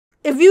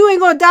If you ain't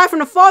gonna die from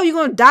the fall, you're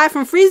gonna die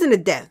from freezing to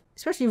death.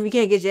 Especially if you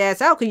can't get your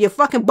ass out because your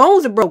fucking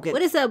bones are broken.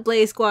 What is up,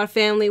 Blaze Squad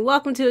family?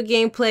 Welcome to a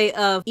gameplay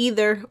of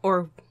either,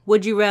 or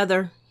would you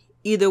rather,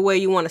 either way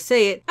you want to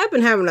say it. I've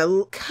been having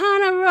a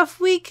kind of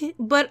rough week,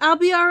 but I'll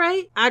be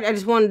alright. I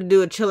just wanted to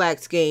do a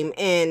chillax game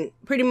and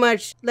pretty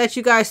much let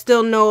you guys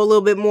still know a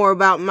little bit more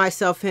about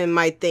myself and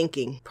my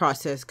thinking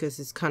process because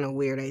it's kind of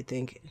weird, I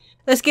think.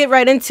 Let's get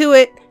right into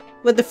it.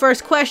 But the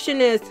first question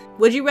is,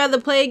 would you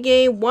rather play a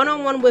game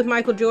one-on-one with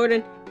Michael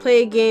Jordan,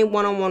 play a game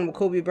one-on-one with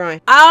Kobe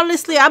Bryant?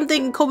 Honestly, I'm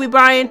thinking Kobe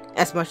Bryant,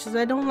 as much as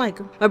I don't like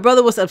him. My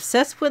brother was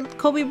obsessed with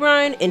Kobe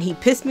Bryant, and he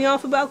pissed me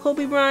off about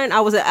Kobe Bryant. I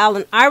was an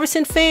Allen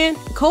Iverson fan.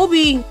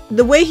 Kobe,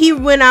 the way he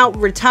went out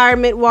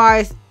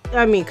retirement-wise,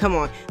 I mean, come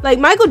on. Like,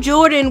 Michael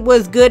Jordan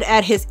was good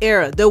at his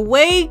era. The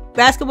way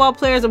basketball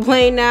players are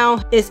playing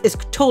now is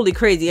totally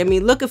crazy. I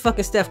mean, look at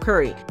fucking Steph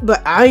Curry.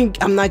 But I'm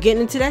not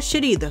getting into that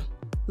shit either.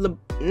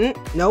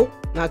 Nope,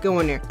 not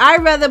going there.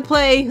 I'd rather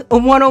play a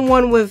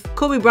one-on-one with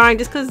Kobe Bryant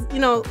just because, you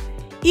know,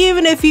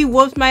 even if he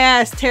whoops my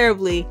ass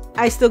terribly,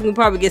 I still can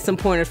probably get some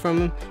pointers from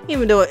him.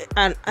 Even though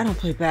I don't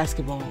play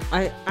basketball.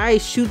 I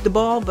shoot the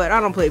ball, but I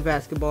don't play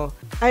basketball.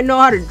 I know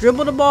how to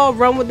dribble the ball,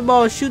 run with the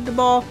ball, and shoot the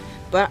ball,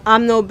 but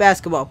I'm no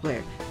basketball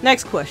player.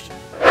 Next question.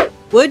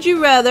 Would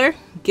you rather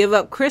give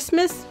up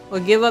Christmas or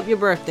give up your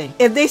birthday?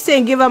 If they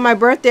say give up my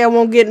birthday, I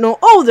won't get no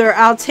older,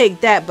 I'll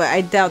take that, but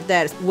I doubt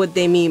that's what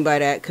they mean by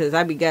that, because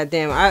I'd be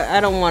goddamn,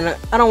 I don't want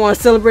to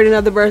celebrate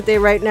another birthday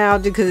right now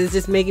because it's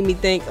just making me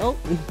think, oh,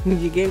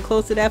 you're getting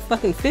close to that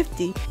fucking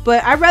 50.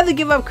 But I'd rather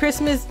give up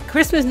Christmas.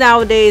 Christmas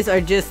nowadays are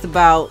just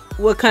about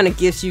what kind of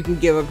gifts you can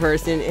give a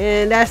person,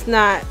 and that's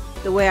not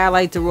the way I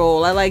like to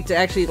roll. I like to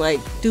actually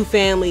do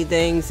family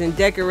things and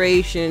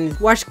decorations,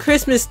 watch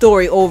Christmas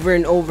Story over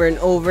and over and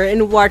over,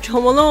 and watch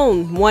Home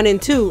Alone 1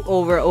 and 2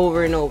 over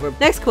and over.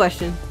 Next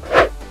question.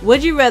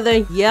 Would you rather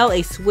yell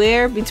a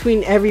swear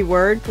between every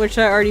word, which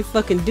I already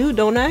fucking do,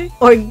 don't I?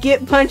 Or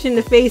get punched in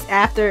the face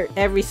after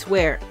every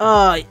swear?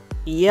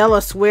 Yell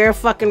a swear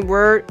fucking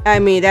word. I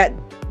mean,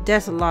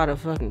 that's a lot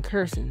of fucking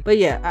cursing. But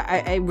yeah,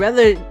 I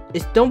rather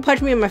just don't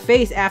punch me in my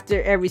face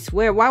after every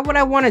swear. Why would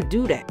I want to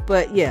do that?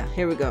 But yeah,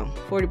 here we go.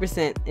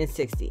 40% and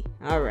 60.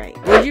 All right.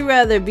 Would you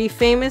rather be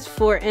famous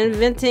for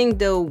inventing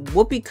the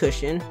whoopee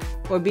cushion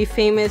or be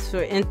famous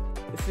for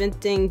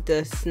inventing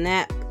the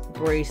snap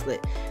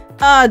bracelet?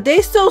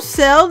 They still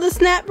sell the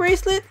snap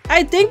bracelet.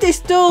 I think they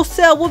still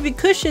sell whoopee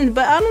cushions,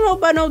 but I don't know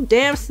about no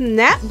damn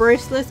snap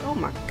bracelets. Oh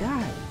my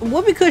god.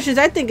 Whoopee cushions,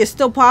 I think, is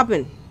still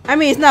popping. I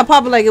mean, it's not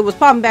popping like it was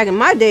popping back in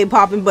my day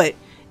popping, but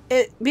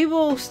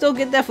people still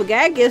get that for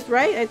gag gifts,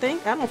 right? I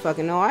think. I don't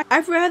fucking know.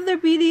 I'd rather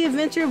be the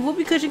inventor of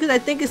whoopee cushion because I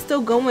think it's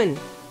still going.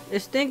 I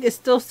think it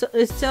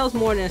sells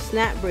more than a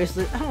snap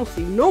bracelet. I don't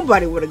see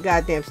nobody with a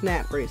goddamn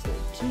snap bracelet.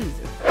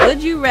 Jesus.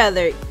 Would you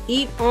rather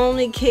eat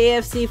only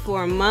KFC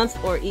for a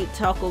month or eat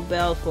Taco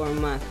Bell for a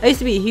month? I used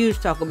to be a huge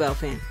Taco Bell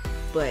fan,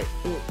 but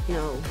you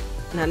know,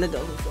 none of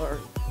those are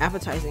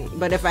appetizing.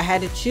 But if I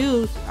had to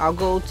choose, I'll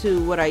go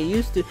to what I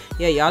used to.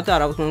 Yeah, y'all thought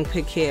I was gonna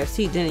pick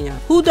KFC, didn't y'all?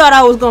 Who thought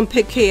I was gonna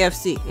pick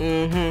KFC?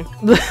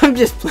 But I'm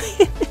just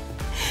playing.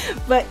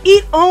 But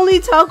eat only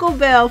Taco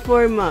Bell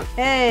for a month.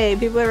 Hey,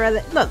 people would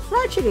rather look,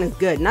 fried chicken is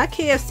good. Not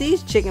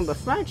KFC's chicken, but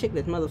fried chicken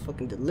is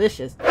motherfucking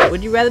delicious.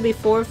 Would you rather be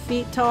 4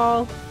 feet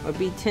tall or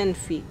be 10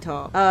 feet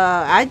tall?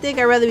 I think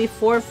I'd rather be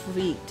 4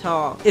 feet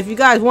tall. If you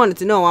guys wanted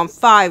to know, I'm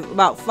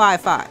about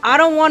 5'5". I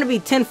don't want to be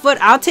 10 foot.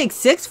 I'll take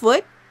 6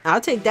 foot.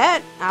 I'll take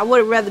that. I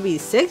would rather be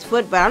 6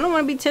 foot, but I don't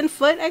want to be 10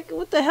 foot.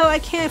 What the hell? I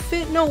can't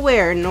fit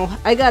nowhere. No,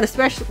 I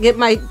gotta get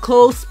my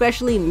clothes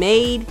specially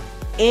made,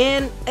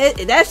 and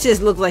that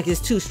just looks like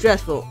it's too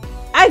stressful.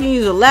 I can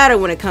use a ladder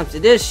when it comes to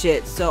this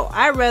shit, so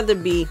I'd rather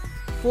be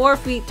 4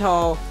 feet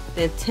tall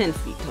than 10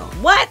 feet tall.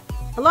 What?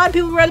 A lot of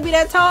people rather be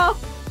that tall?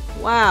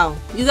 Wow.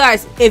 You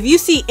guys, if you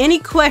see any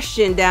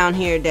question down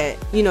here that,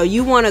 you know,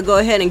 you want to go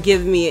ahead and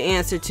give me an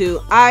answer to,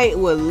 I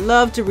would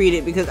love to read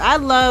it because I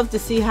love to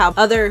see how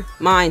other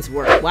minds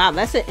work. Wow,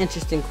 that's an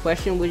interesting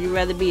question. Would you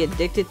rather be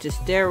addicted to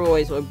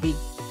steroids or be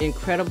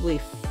incredibly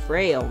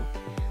frail?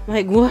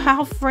 Like, well,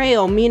 how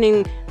frail?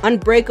 Meaning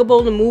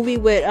Unbreakable, the movie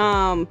with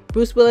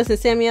Bruce Willis and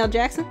Samuel L.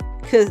 Jackson?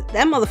 Because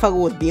that motherfucker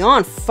was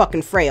beyond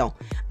fucking frail.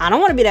 I don't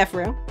want to be that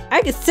frail.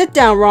 I could sit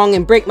down wrong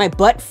and break my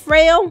butt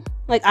frail.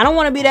 Like, I don't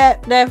want to be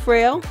that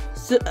frail.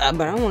 So,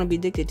 but I don't want to be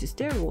addicted to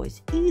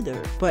steroids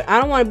either. But I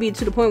don't want to be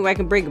to the point where I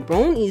can break a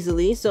bone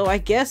easily. So I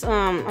guess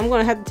I'm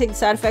going to have to take the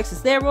side effects of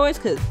steroids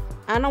because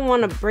I don't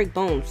want to break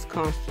bones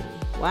constantly.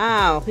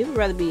 Wow, people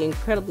rather be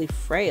incredibly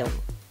frail.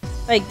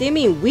 Like, they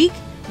mean weak?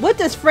 What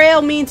does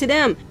frail mean to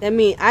them? I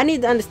mean, I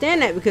need to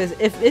understand that because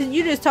if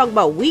you just talk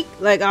about weak,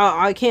 like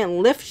I can't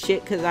lift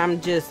shit because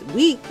I'm just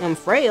weak, I'm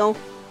frail,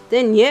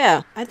 then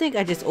yeah, I think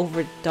I just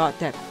overthought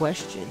that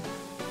question.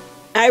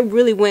 I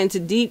really went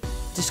into deep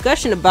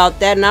discussion about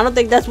that, and I don't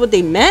think that's what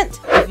they meant.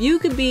 If you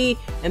could be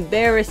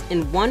embarrassed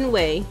in one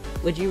way,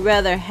 would you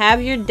rather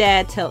have your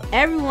dad tell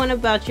everyone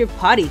about your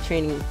potty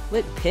training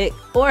with pics,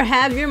 or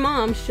have your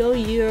mom show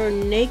your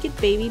naked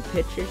baby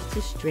pictures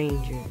to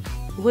strangers?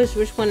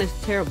 Which one is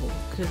terrible?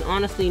 Because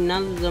honestly,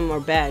 none of them are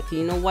bad. Cause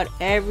you know what?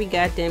 Every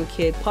goddamn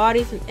kid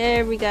parties, and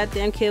every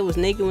goddamn kid was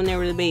naked when they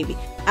were a baby.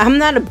 I'm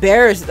not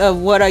embarrassed of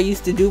what I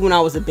used to do when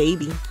I was a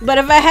baby. But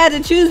if I had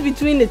to choose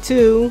between the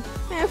two,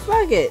 man,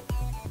 fuck it.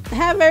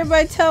 Have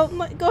everybody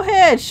go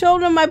ahead, show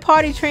them my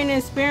potty training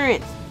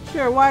experience.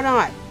 Sure, why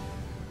not?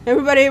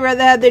 Everybody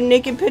rather have their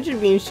naked picture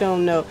being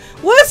shown though.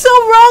 What's so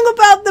wrong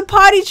about the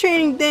potty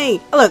training thing?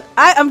 Look,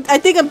 I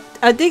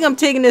think I'm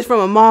taking this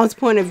from a mom's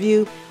point of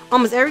view.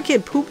 Almost every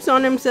kid poops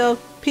on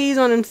themselves, pees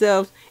on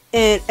themselves,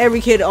 and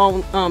every kid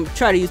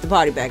try to use the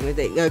potty back in the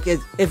day. Because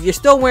if you're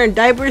still wearing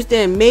diapers,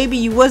 then maybe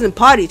you wasn't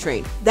potty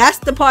trained. That's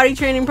the potty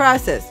training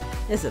process.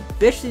 It's a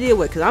bitch to deal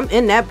with, because I'm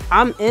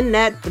in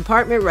that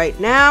department right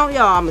now,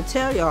 y'all. I'm gonna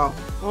tell y'all.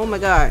 Oh my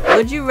god.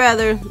 Would you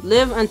rather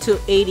live until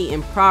 80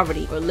 in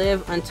poverty or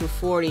live until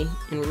 40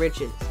 in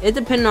riches? It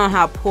depends on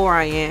how poor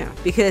I am.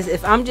 Because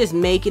if I'm just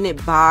making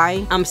it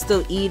by, I'm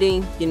still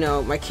eating, you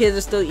know, my kids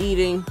are still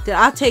eating, then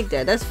I'll take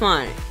that. That's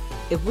fine.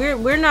 If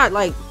we're not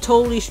like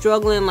totally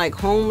struggling, like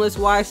homeless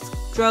wise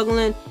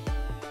struggling,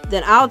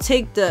 then I'll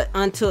take the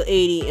until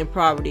 80 in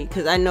poverty,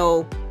 because I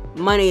know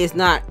money is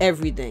not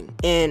everything.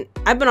 And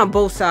I've been on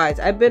both sides.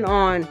 I've been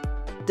on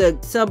the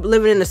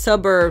living in the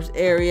suburbs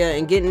area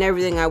and getting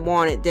everything I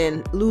wanted,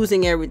 then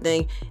losing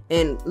everything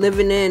and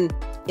living in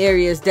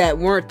areas that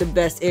weren't the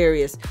best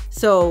areas.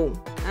 So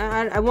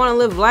I want to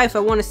live life. I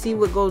want to see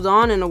what goes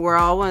on in the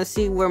world. I want to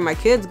see where my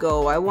kids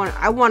go. I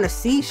want to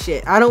see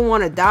shit. I don't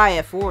want to die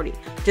at 40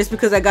 just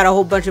because I got a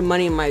whole bunch of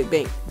money in my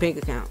bank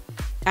account.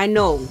 I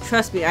know,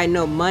 trust me, I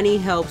know money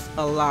helps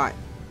a lot.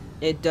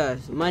 It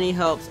does. Money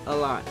helps a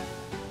lot.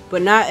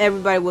 But not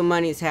everybody with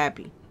money is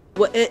happy.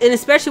 And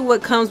especially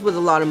what comes with a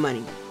lot of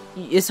money.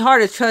 It's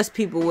hard to trust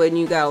people when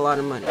you got a lot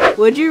of money.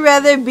 Would you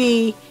rather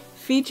be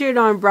featured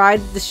on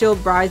the show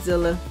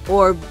Bridezilla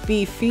or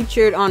be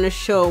featured on the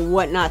show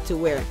What Not to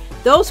Wear?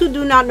 Those who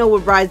do not know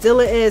what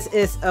Bridezilla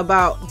is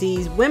about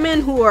these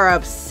women who are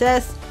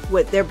obsessed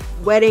with their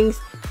weddings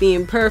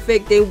being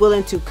perfect. They're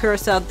willing to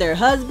curse out their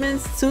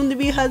husbands,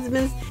 soon-to-be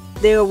husbands.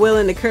 They are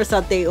willing to curse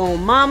out their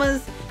own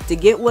mamas to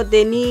get what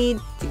they need,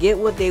 to get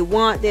what they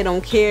want. They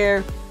don't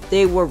care.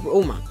 They were,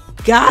 oh my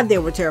god, they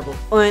were terrible.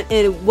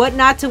 And What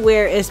Not to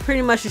Wear is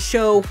pretty much a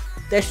show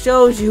that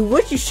shows you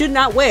what you should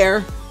not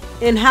wear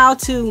and how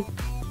to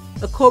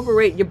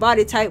incorporate your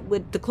body type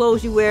with the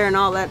clothes you wear and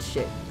all that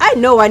shit. I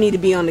know I need to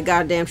be on the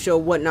goddamn show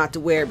What Not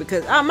to Wear,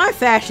 because my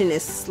fashion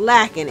is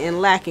slacking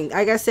and lacking.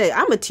 Like I said,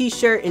 I'm a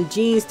t-shirt and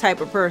jeans type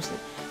of person.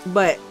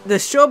 But the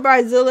show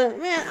Bridezilla,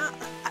 man,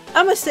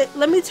 I'm gonna say,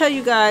 let me tell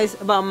you guys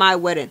about my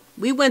wedding.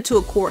 We went to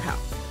a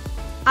courthouse.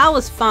 I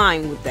was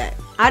fine with that.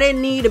 I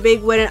didn't need a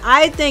big wedding.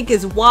 I think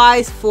it's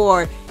wise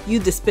for you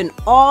to spend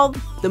all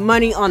the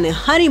money on the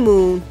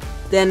honeymoon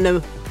than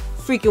the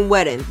freaking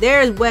wedding.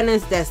 There's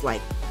weddings that's like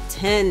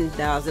 $10,000,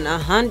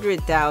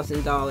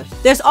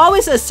 $100,000. There's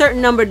always a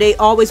certain number they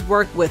always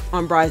work with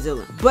on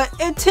Bridezilla, but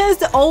it tends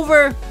to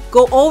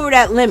go over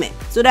that limit.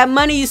 So that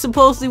money you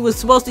was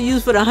supposed to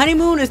use for the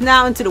honeymoon is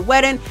now into the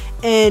wedding,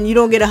 and you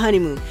don't get a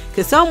honeymoon.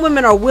 Because some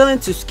women are willing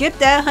to skip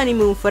that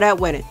honeymoon for that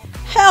wedding.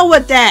 Hell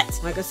with that.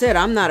 Like I said,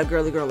 I'm not a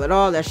girly girl at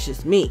all. That's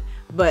just me.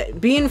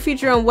 But being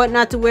featured on What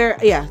Not to Wear,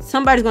 yeah,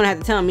 somebody's gonna have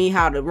to tell me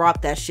how to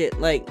rock that shit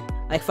like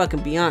fucking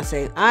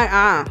Beyonce.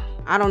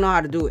 I don't know how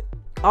to do it.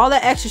 All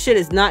that extra shit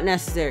is not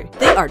necessary.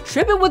 They are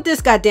tripping with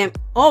this goddamn,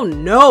 oh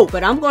no,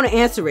 but I'm gonna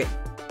answer it.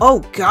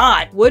 Oh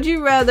god. Would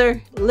you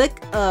rather lick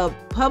a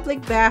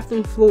public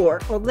bathroom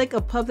floor or lick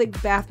a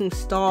public bathroom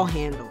stall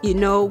handle? You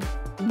know,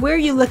 where are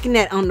you looking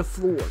at on the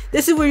floor?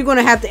 This is where you're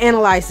gonna have to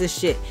analyze this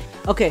shit.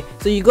 Okay,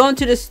 so you go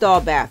into the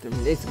stall bathroom.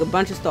 There's a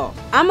bunch of stalls.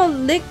 I'm gonna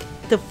lick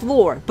the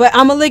floor, but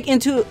I'm gonna lick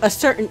into a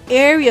certain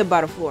area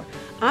by the floor.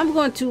 I'm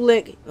going to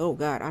lick, oh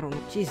god, I don't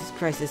know. Jesus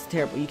Christ, this is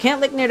terrible. You can't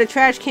lick near the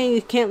trash can.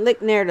 You can't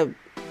lick near the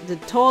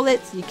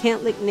toilets. You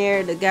can't lick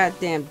near the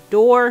goddamn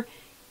door.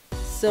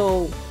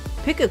 So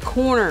pick a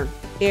corner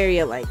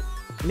area, like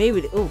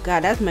maybe, oh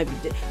god, that might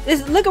be,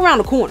 just look around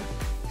the corner.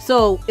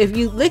 So if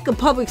you lick a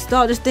public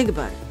stall, just think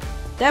about it.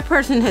 That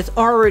person has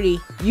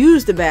already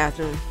used the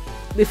bathroom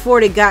before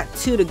they got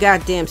to the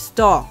goddamn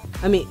stall.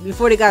 I mean,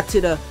 before they got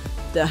to the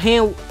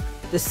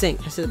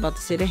sink. I was about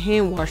to say the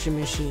hand washing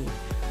machine.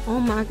 Oh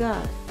my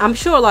god. I'm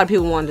sure a lot of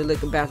people wanted to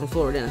lick a bathroom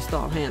floor than a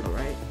stall handle,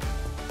 right?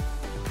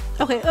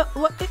 Okay,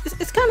 well,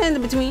 it's kind of in the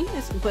between,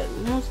 but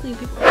mostly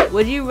people.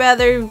 Would you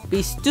rather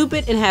be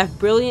stupid and have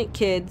brilliant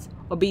kids,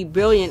 or be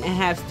brilliant and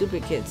have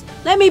stupid kids?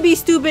 Let me be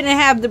stupid and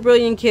have the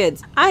brilliant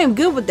kids. I am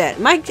good with that.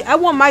 I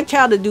want my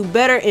child to do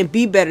better and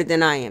be better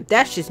than I am.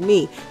 That's just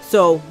me.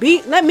 So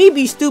let me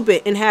be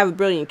stupid and have a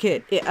brilliant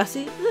kid. Yeah, I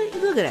see.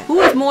 Look at that.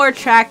 Who is more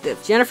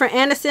attractive, Jennifer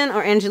Aniston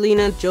or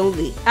Angelina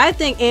Jolie? I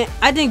think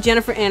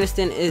Jennifer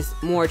Aniston is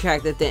more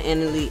attractive than and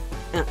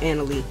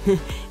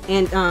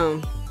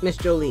Miss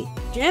Jolie.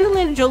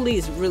 Angelina Jolie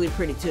is really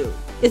pretty too.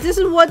 Is this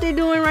what they're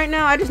doing right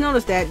now? I just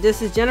noticed that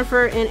this is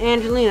Jennifer and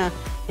Angelina,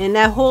 and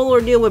that whole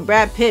ordeal with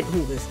Brad Pitt,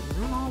 who is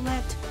not all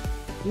that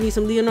You need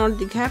some Leonardo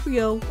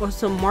DiCaprio or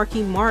some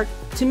Marky Mark.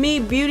 To me,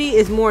 beauty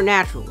is more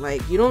natural.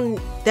 Like, you don't,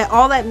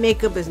 all that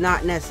makeup is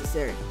not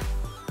necessary.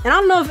 And I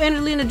don't know if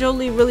Angelina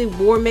Jolie really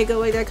wore makeup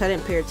like that because I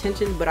didn't pay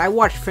attention, but I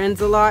watched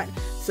Friends a lot.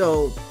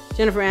 So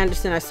Jennifer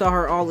Aniston, I saw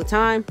her all the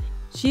time.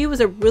 She was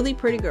a really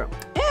pretty girl.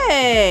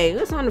 Hey,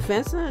 that's on the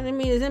fence. I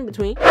mean, it's in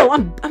between. Oh,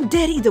 I'm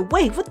dead either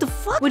way. What the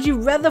fuck? Would you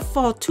rather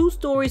fall 2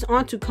 stories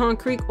onto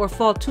concrete or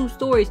fall 2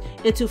 stories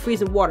into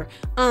freezing water?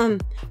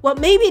 Well,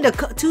 maybe the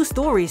 2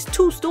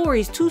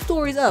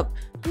 stories up.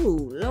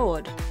 Ooh,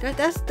 Lord,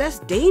 that's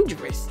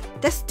dangerous.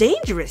 That's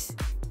dangerous.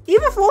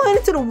 Even falling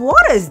into the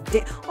water is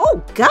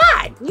oh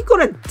God, you're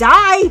gonna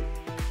die.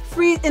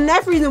 In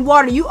that freezing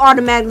water, you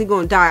automatically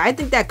gonna die. I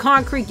think that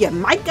concrete, you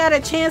might got a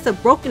chance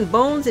of broken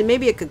bones and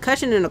maybe a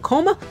concussion and a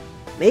coma,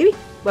 maybe.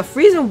 But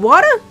freezing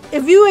water,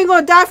 if you ain't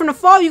gonna die from the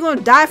fall, you're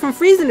gonna die from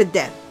freezing to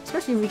death.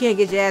 Especially if you can't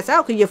get your ass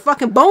out because your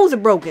fucking bones are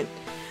broken.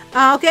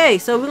 Okay,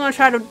 so we're gonna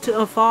try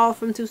to fall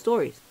from 2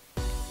 stories.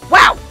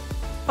 Wow.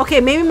 Okay,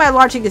 maybe my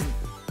logic is.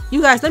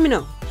 You guys, let me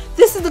know.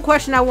 This is the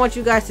question I want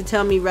you guys to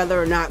tell me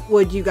whether or not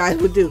what you guys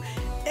would do.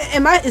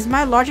 Is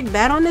my logic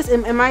bad on this?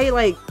 Am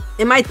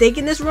I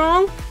thinking this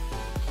wrong?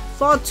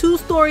 Fall 2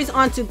 stories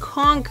onto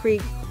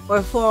concrete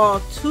or fall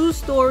 2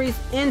 stories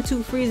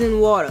into freezing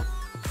water.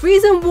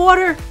 Freezing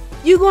water,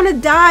 you're gonna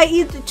die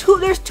either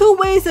there's 2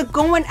 ways of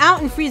going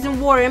out in freezing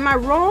water. Am I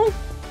wrong?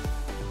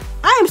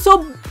 I'm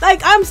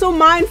so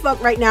mind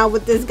fucked right now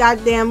with this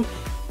goddamn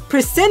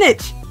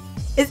percentage.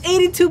 It's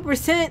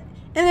 82%.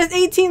 And there's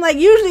 18, like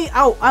usually,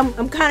 oh,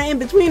 I'm kind of in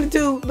between the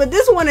 2, but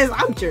this one is,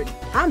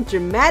 I'm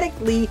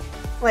dramatically,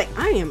 like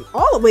I am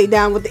all the way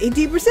down with the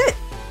 18%.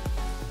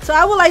 So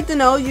I would like to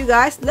know, you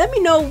guys, let me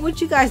know what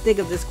you guys think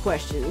of this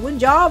question.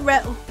 Would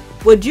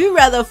you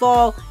rather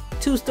fall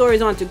 2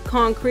 stories onto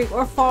concrete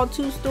or fall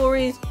 2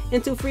 stories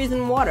into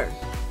freezing water?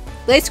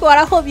 Blaze Squad,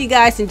 I hope you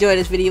guys enjoyed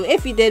this video.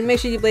 If you did, make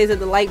sure you blaze up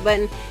the like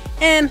button,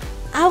 and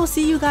I will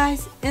see you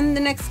guys in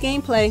the next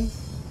gameplay.